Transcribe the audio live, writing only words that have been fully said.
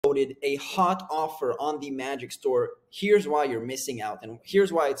uploaded a hot offer on the Magic Store, here's why you're missing out. And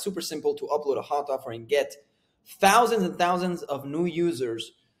here's why it's super simple to upload a hot offer and get thousands and thousands of new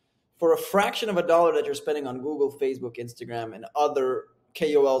users for a fraction of a dollar that you're spending on Google, Facebook, Instagram, and other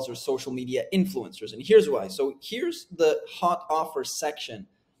KOLs or social media influencers. And here's why. So here's the hot offer section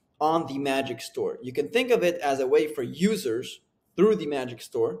on the Magic Store. You can think of it as a way for users through the Magic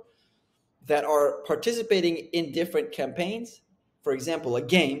Store that are participating in different campaigns. For example, a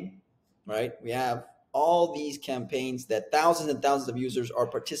game, right? We have all these campaigns that thousands and thousands of users are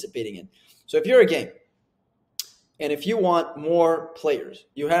participating in. So if you're a game and if you want more players,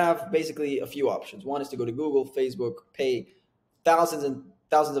 you have basically a few options. One is to go to Google, Facebook, pay thousands and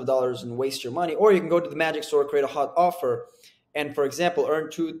thousands of dollars and waste your money, or you can go to the Magic Store, create a hot offer, and for example,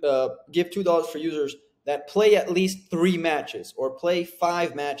 give $2 for users that play at least 3 matches or play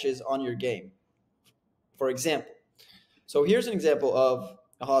 5 matches on your game, for example. So here's an example of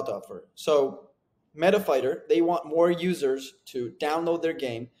a hot offer. So MetaFighter, they want more users to download their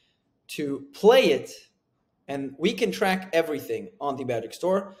game, to play it, and we can track everything on the Magic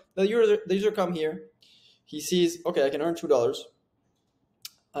Store. The user come here, he sees, okay, I can earn $2.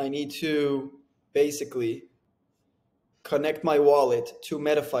 I need to basically connect my wallet to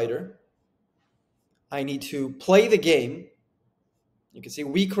MetaFighter. I need to play the game. You can see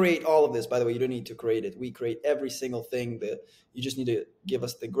we create all of this. By the way, you don't need to create it. We create every single thing. That you just need to give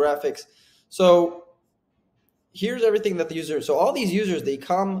us the graphics. So here's everything that the user, so all these users, they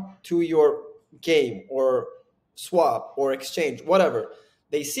come to your game or swap or exchange, whatever.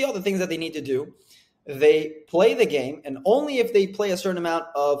 They see all the things that they need to do. They play the game, and only if they play a certain amount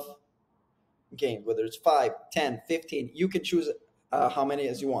of games, whether it's 5, 10, 15, you can choose how many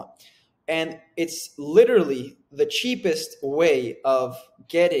as you want. And it's literally the cheapest way of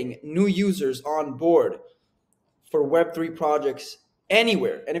getting new users on board for Web3 projects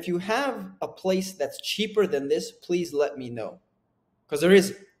anywhere. And if you have a place that's cheaper than this, please let me know, because there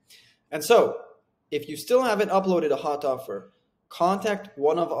isn't. And so if you still haven't uploaded a hot offer, contact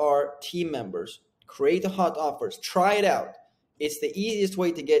one of our team members, create the hot offers, try it out. It's the easiest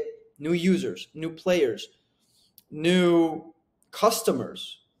way to get new users, new players, new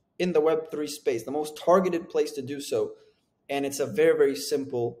customers in the Web3 space, the most targeted place to do so. And it's a very, very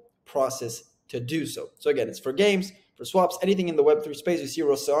simple process to do so. So again, it's for games, for swaps, anything in the Web3 space. You see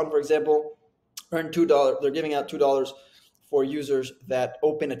Roseon, for example, earn $2. They're giving out $2 for users that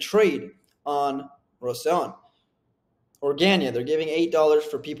open a trade on Roseon. Organia, they're giving $8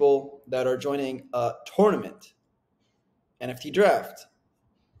 for people that are joining a tournament. NFT Draft,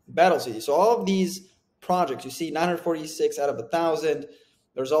 Battle City. So all of these projects, you see 946 out of 1,000.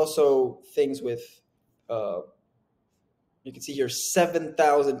 There's also things with, you can see here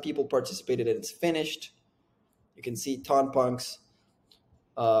 7,000 people participated and it's finished. You can see Tonpunks,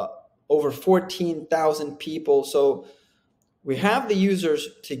 over 14,000 people. So we have the users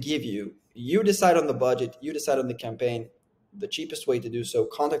to give you. You decide on the budget. You decide on the campaign. The cheapest way to do so,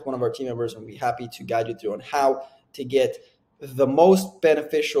 contact one of our team members and we'll be happy to guide you through on how to get the most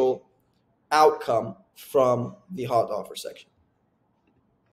beneficial outcome from the hot offer section.